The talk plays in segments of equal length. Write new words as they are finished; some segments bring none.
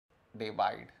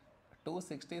divide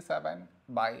 267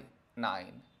 by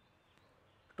 9.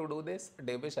 To do this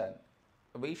division,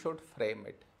 we should frame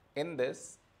it in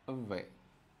this way.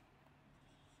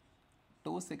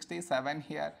 267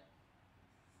 here,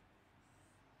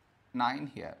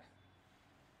 9 here.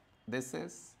 This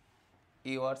is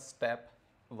your step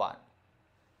 1.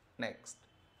 Next,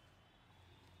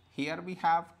 here we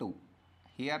have 2,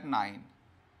 here 9,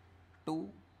 2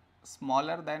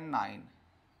 smaller than 9.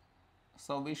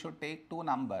 So we should take two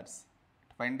numbers,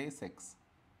 26.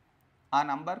 A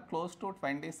number close to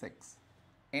 26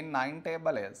 in 9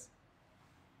 table is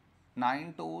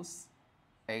 9 2's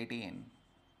 18.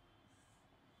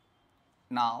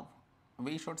 Now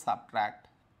we should subtract,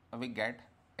 we get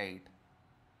 8.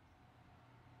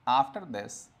 After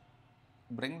this,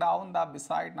 bring down the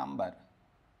beside number,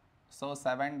 so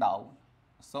 7 down,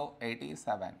 so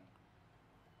 87.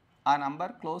 A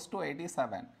number close to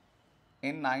 87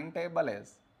 in 9 table is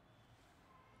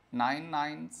 9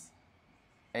 9's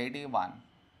 81.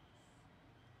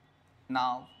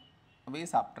 Now we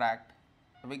subtract,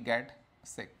 we get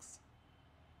 6.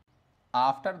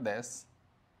 After this,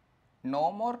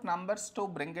 no more numbers to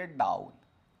bring it down.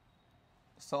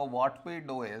 So what we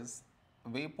do is,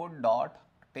 we put dot,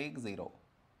 take 0.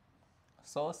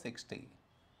 So 60.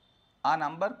 A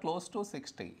number close to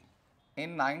 60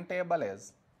 in 9 table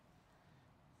is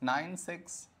 9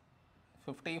 6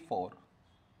 54.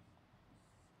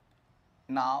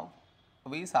 Now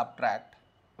we subtract,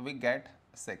 we get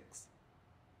 6.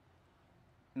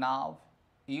 Now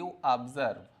you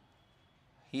observe,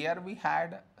 here we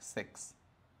had 6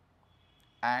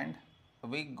 and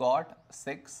we got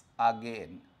 6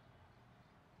 again.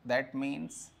 That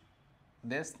means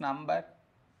this number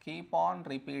keep on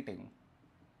repeating.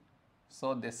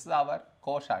 So this is our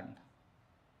quotient.